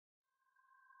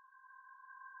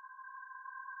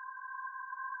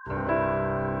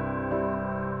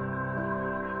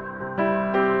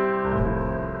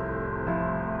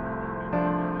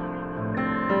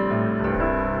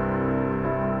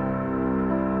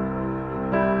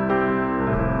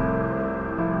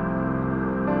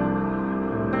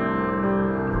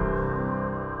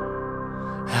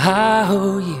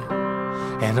owe you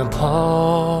an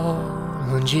apology.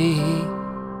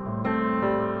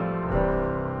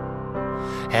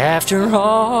 After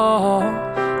all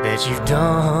that you've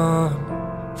done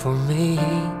for me,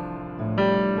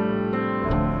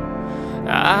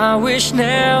 I wish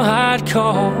now I'd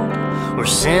called or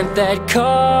sent that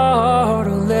card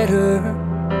or letter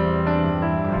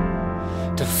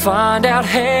to find out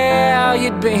how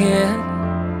you'd been.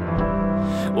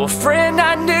 Well, friend,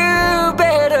 I knew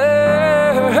better.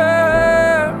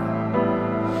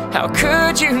 How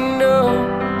could you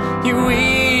know? You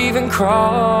even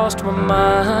crossed my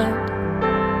mind.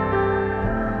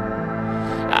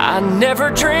 I never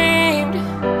dreamed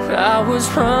I was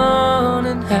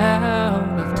running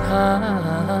out of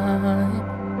time.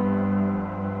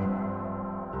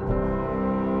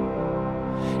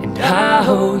 And I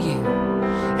owe you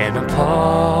an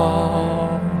apology.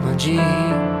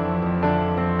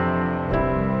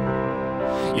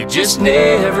 You just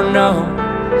never know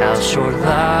how short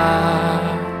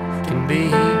life can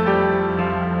be.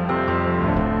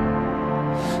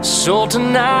 So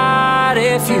tonight,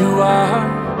 if you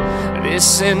are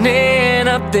listening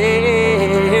up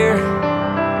there,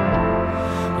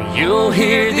 you'll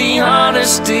hear the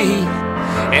honesty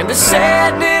and the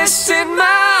sadness in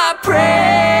my prayer.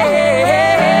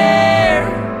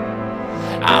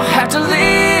 I'll have to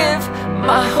live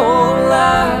my whole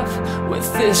life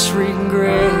with this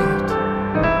regret.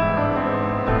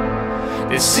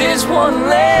 This is one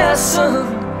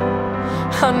lesson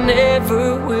I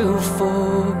never will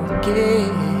forget.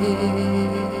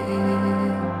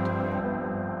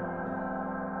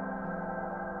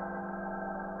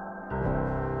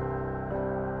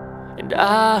 And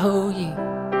I owe you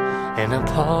an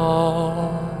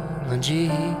apology.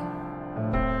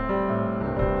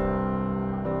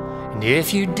 And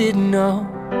if you didn't know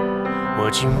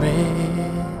what you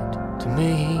meant to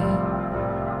me,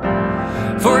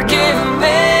 forgive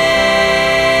me.